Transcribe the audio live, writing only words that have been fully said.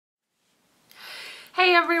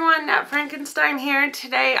Hey everyone, Frankenstein here.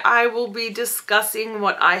 Today I will be discussing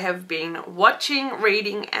what I have been watching,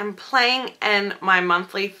 reading and playing and my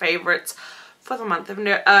monthly favorites for the month of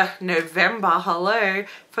November,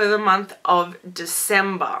 for the month of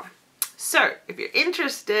December. So if you're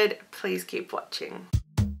interested, please keep watching.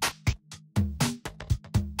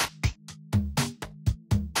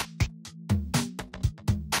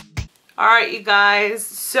 Alright you guys,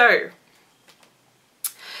 so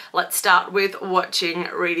let's start with watching,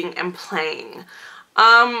 reading and playing.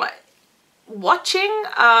 The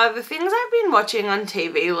things I've been watching on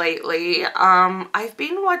TV lately, I've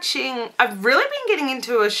really been getting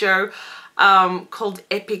into a show called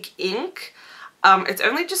Epic Inc. It's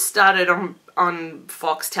only just started on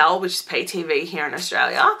Foxtel, which is pay TV here in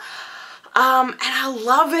Australia. And I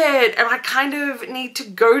love it, and I kind of need to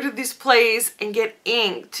go to this place and get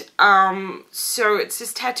inked. So it's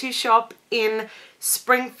this tattoo shop in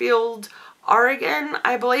Springfield, Oregon.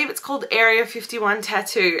 I believe it's called Area 51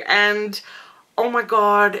 Tattoo, and oh my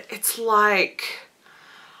god, it's like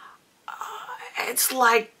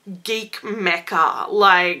geek mecca.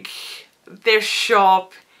 Like, their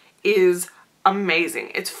shop is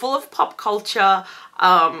amazing. It's full of pop culture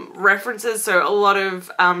references, so a lot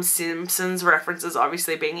of Simpsons references,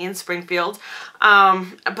 obviously being in Springfield,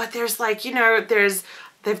 but there's like, you know,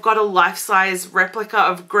 they've got a life-size replica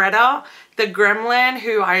of Greta the Gremlin,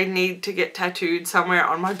 who I need to get tattooed somewhere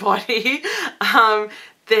on my body.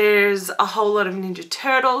 There's a whole lot of Ninja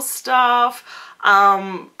Turtles stuff.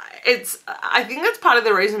 I think that's part of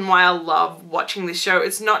the reason why I love watching this show.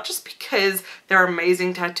 It's not just because they're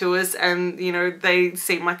amazing tattooists and, you know, they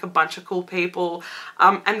seem like a bunch of cool people,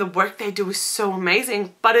 and the work they do is so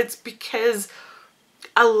amazing, but it's because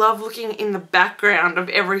I love looking in the background of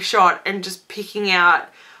every shot and just picking out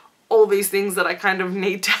all these things that I kind of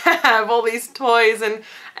need to have, all these toys and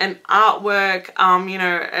artwork, you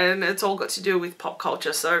know, and it's all got to do with pop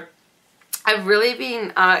culture. So I've really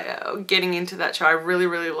been getting into that show. I really,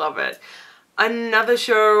 really love it. Another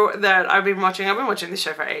show that I've been watching this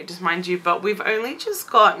show for ages, mind you, but we've only just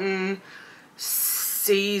gotten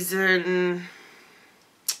season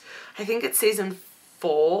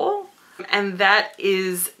 4, and that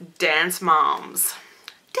is Dance Moms.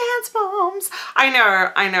 Dance Moms! I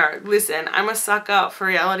know. Listen, I'm a sucker for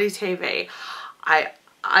reality TV. I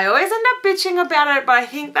always end up bitching about it, but I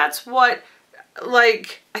think that's what,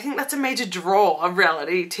 like, I think that's a major draw of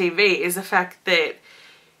reality TV, is the fact that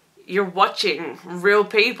you're watching real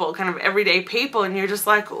people, kind of everyday people, and you're just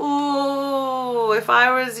like, ooh, if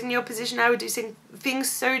I was in your position, I would do things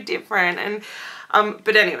so different. And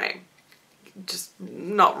but anyway, just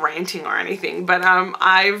not ranting or anything, but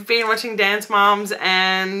I've been watching Dance Moms,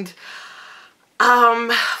 and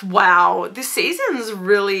wow, this season's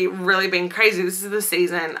really been crazy. This is the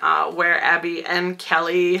season where Abby and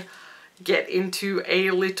Kelly get into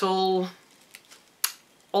a little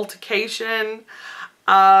altercation,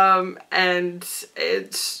 and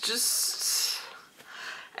it's just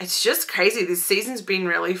crazy. This season's been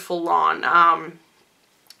really full on,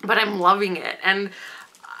 but I'm loving it. And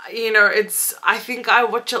you know, I think I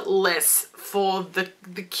watch it less for the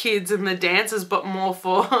kids and the dancers, but more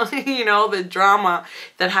for, you know, the drama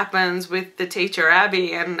that happens with the teacher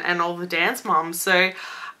Abby and all the dance moms. So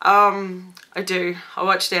I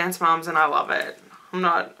watch Dance Moms and I love it. I'm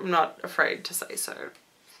not afraid to say so.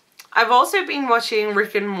 I've also been watching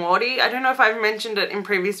Rick and Morty. I don't know if I've mentioned it in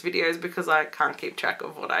previous videos because I can't keep track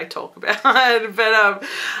of what I talk about, but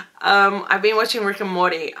I've been watching Rick and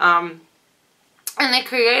Morty. And the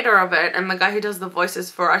creator of it, and the guy who does the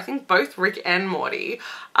voices for, I think, both Rick and Morty,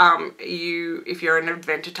 if you're an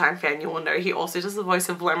Adventure Time fan, you will know he also does the voice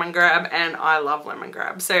of Lemon Grab, and I love Lemon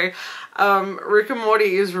Grab. So Rick and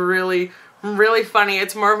Morty is really funny.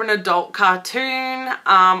 It's more of an adult cartoon.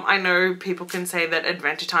 I know people can say that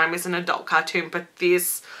Adventure Time is an adult cartoon, but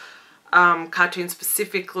this cartoon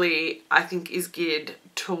specifically, I think, is geared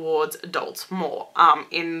towards adults more,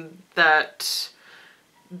 in that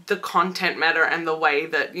the content matter and the way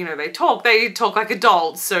that, you know, they talk like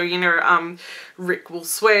adults. So, you know, Rick will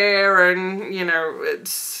swear, and, you know,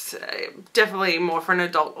 it's definitely more for an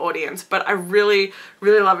adult audience, but I really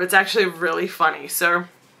love it. It's actually really funny. So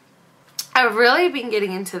I've really been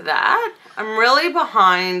getting into that. I'm really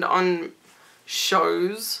behind on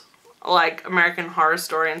shows like American Horror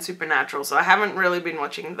Story and Supernatural, so I haven't really been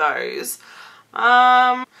watching those.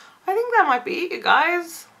 I think that might be it, you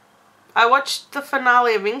guys. I watched the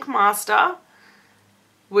finale of Ink Master,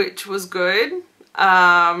 which was good.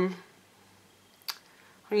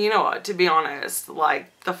 You know what, to be honest,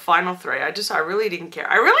 like the final 3, I really didn't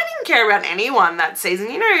care. I really didn't care about anyone that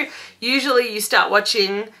season. You know, usually you start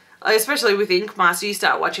watching especially with Ink Master, you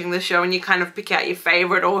start watching the show and you kind of pick out your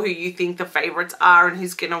favorite or who you think the favorites are and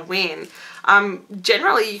who's gonna win.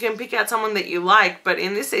 Generally you can pick out someone that you like, but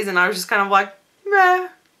in this season I was just kind of like, meh,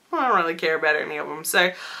 I don't really care about any of them.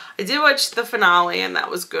 So I did watch the finale and that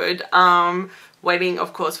was good. Waiting,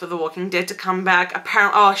 of course, for The Walking Dead to come back.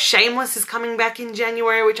 Apparently, oh, Shameless is coming back in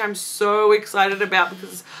January, which I'm so excited about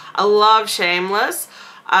because I love Shameless.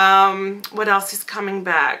 What else is coming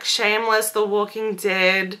back? Shameless, The Walking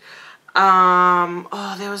Dead.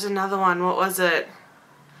 Oh, there was another one. What was it?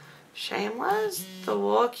 Shameless, The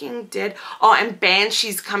Walking Dead. Oh, and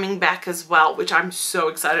Banshee's coming back as well, which I'm so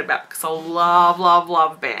excited about because I love, love,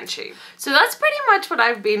 love Banshee. So that's pretty much what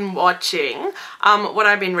I've been watching. What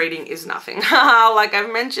I've been reading is nothing. Like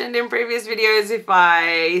I've mentioned in previous videos, if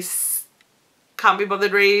I can't be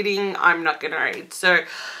bothered reading, I'm not gonna read. So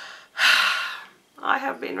I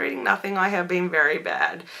have been reading nothing. I have been very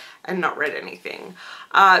bad and not read anything.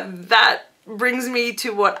 That brings me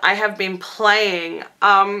to what I have been playing.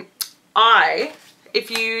 If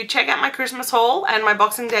you check out my Christmas haul and my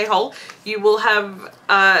Boxing Day haul, you will have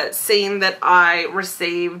seen that I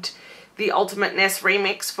received the Ultimate NES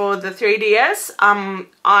Remix for the 3DS.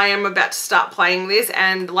 I am about to start playing this,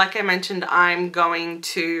 and like I mentioned, I'm going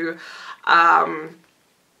to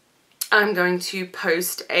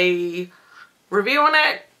post a review on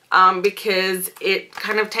it because it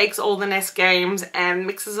kind of takes all the NES games and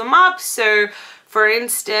mixes them up. So for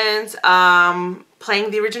instance,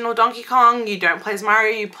 playing the original Donkey Kong, you don't play as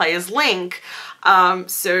Mario, you play as Link.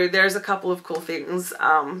 So there's a couple of cool things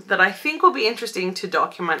that I think will be interesting to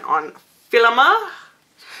document on Filma.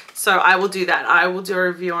 So I will do that. I will do a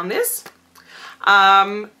review on this. So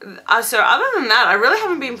other than that, I really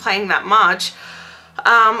haven't been playing that much.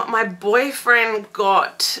 My boyfriend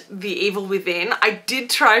got The Evil Within. I did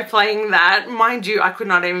try playing that. Mind you, I could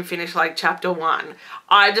not even finish like chapter 1.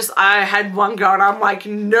 I had one go and I'm like,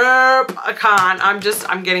 nope, I can't.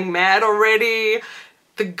 I'm getting mad already.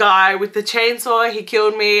 The guy with the chainsaw, he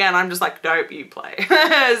killed me and I'm just like, nope, you play.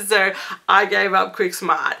 So I gave up quick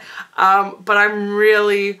smart. But I'm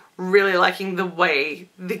really, really liking the way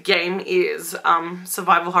the game is.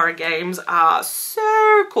 Survival horror games are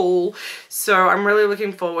so cool. So I'm really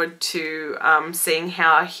looking forward to seeing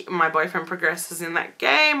how my boyfriend progresses in that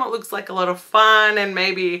game. It looks like a lot of fun, and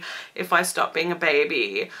maybe if I stop being a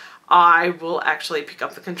baby, I will actually pick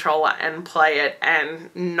up the controller and play it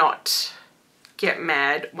and not get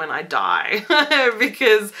mad when I die.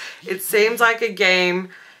 Because it seems like a game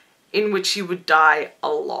in which you would die a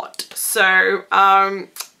lot. So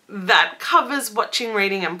that covers watching,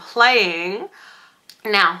 reading and playing.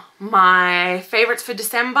 Now, my favorites for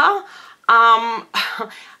December.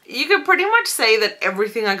 You could pretty much say that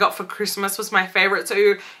everything I got for Christmas was my favorite.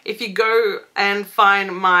 So if you go and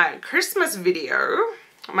find my Christmas video,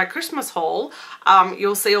 my Christmas haul,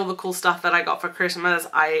 you'll see all the cool stuff that I got for Christmas.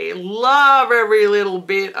 I love every little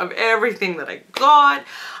bit of everything that I got.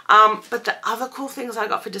 But the other cool things I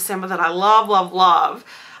got for December that I love, love, love,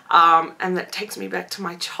 and that takes me back to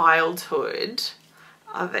my childhood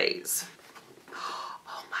are these.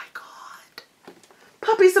 Oh my God.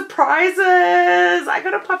 Puppy surprises! I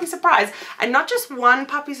got a puppy surprise. And not just one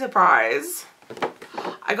puppy surprise.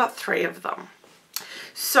 I got 3 of them.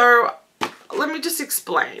 So let me just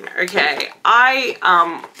explain, okay?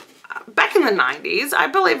 Back in the 90s, I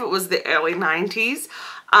believe it was the early 90s,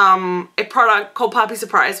 a product called Puppy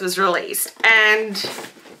Surprise was released, and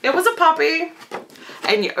it was a puppy,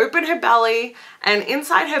 and you open her belly, and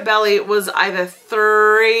inside her belly was either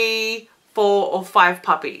 3, 4, or 5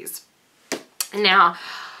 puppies. Now,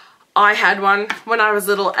 I had one when I was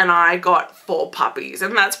little and I got 4 puppies,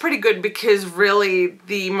 and that's pretty good because really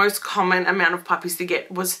the most common amount of puppies to get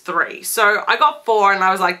was 3. So I got 4 and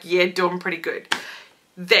I was like, yeah, doing pretty good.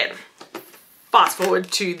 Then fast forward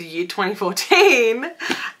to the year 2014,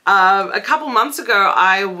 a couple months ago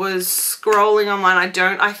I was scrolling online.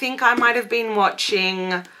 I think I might have been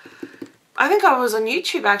watching, I think I was on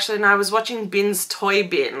YouTube actually, and I was watching Bin's Toy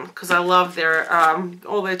Bin because I love their,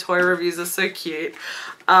 all their toy reviews are so cute.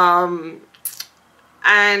 And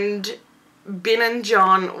Bin and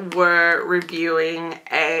John were reviewing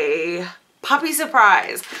a puppy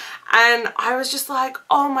surprise, and I was just like,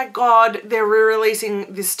 oh my God, they're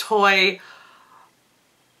re-releasing this toy.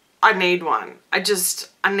 I need one. I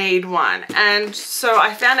need one. And so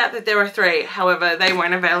I found out that there were 3. However, they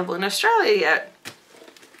weren't available in Australia yet.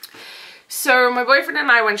 So my boyfriend and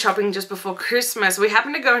I went shopping just before Christmas. We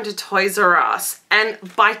happened to go into Toys R Us, and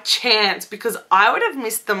by chance, because I would have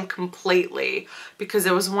missed them completely because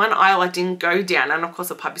there was one aisle I didn't go down, and of course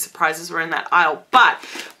the puppy surprises were in that aisle, but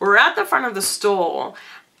we're at the front of the store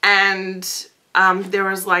and there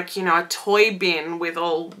was like, you know, a toy bin with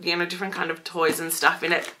all, you know, different kind of toys and stuff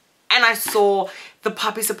in it. And I saw the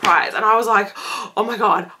puppy surprise and I was like, oh my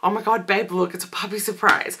God, babe, look, it's a puppy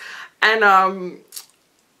surprise. And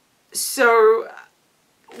so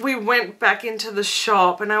we went back into the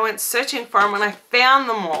shop and I went searching for them and I found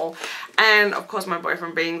them all. And of course my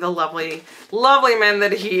boyfriend, being the lovely, lovely man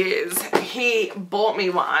that he is, he bought me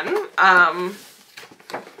one.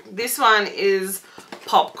 This one is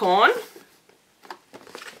popcorn.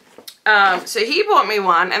 So he bought me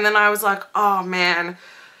one and then I was like, oh man,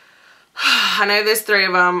 I know there's 3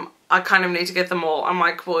 of them. I kind of need to get them all. I'm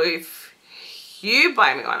like, well, if you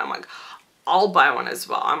buy me one, I'm like, I'll buy one as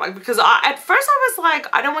well. I'm like, because at first I was like,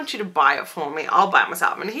 I don't want you to buy it for me. I'll buy it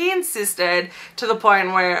myself. And he insisted to the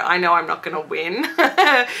point where I know I'm not going to win.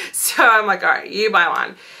 So I'm like, all right, you buy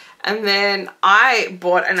one. And then I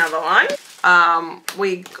bought another one.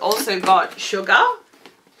 We also got Sugar.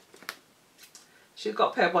 She's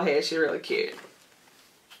got purple hair. She's really cute.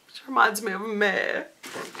 She reminds me of a mare.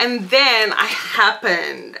 And then I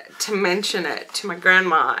happened to mention it to my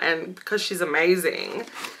grandma, and because she's amazing,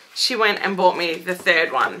 she went and bought me the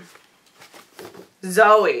 3rd one.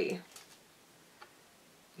 Zoe.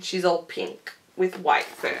 She's all pink with white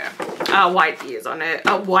fur. White ears on her,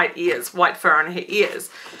 white fur on her ears.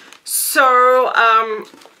 So,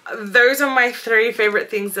 those are my 3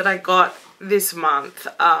 favorite things that I got this month.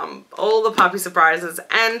 All the puppy surprises,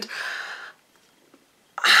 and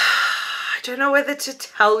I don't know whether to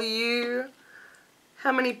tell you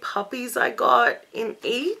how many puppies I got in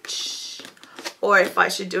each, or if I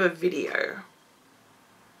should do a video.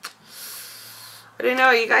 I don't know,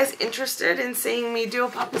 are you guys interested in seeing me do a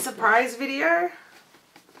puppy surprise video?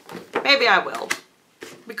 Maybe I will,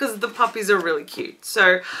 because the puppies are really cute.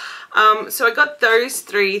 So, so I got those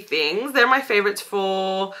 3 things. They're my favorites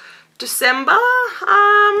for December.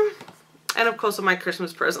 And of course all my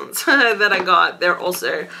Christmas presents that I got, they're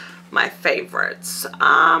also my favorites.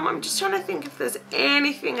 I'm just trying to think if there's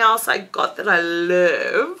anything else I got that I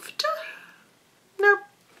loved. Nope.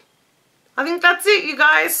 I think that's it, you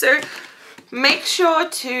guys. So make sure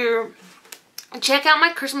to check out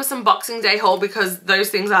my Christmas and Boxing Day haul, because those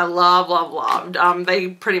things I loved. They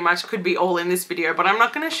pretty much could be all in this video, but I'm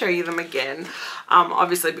not going to show you them again,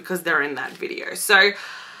 obviously, because they're in that video. So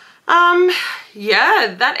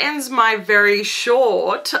yeah, that ends my very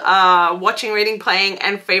short watching, reading, playing,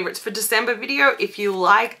 and favorites for December video. If you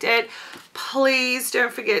liked it, please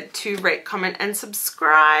don't forget to rate, comment, and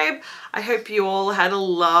subscribe. I hope you all had a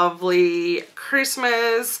lovely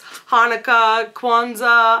Christmas, Hanukkah,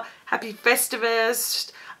 Kwanzaa, Happy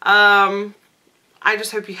Festivus. I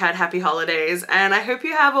just hope you had happy holidays, and I hope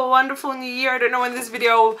you have a wonderful new year. I don't know when this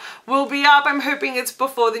video will be up. I'm hoping it's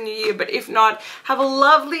before the new year, but if not, have a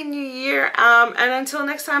lovely new year. And until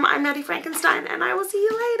next time, I'm Nattie Frankenstein, and I will see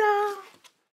you later.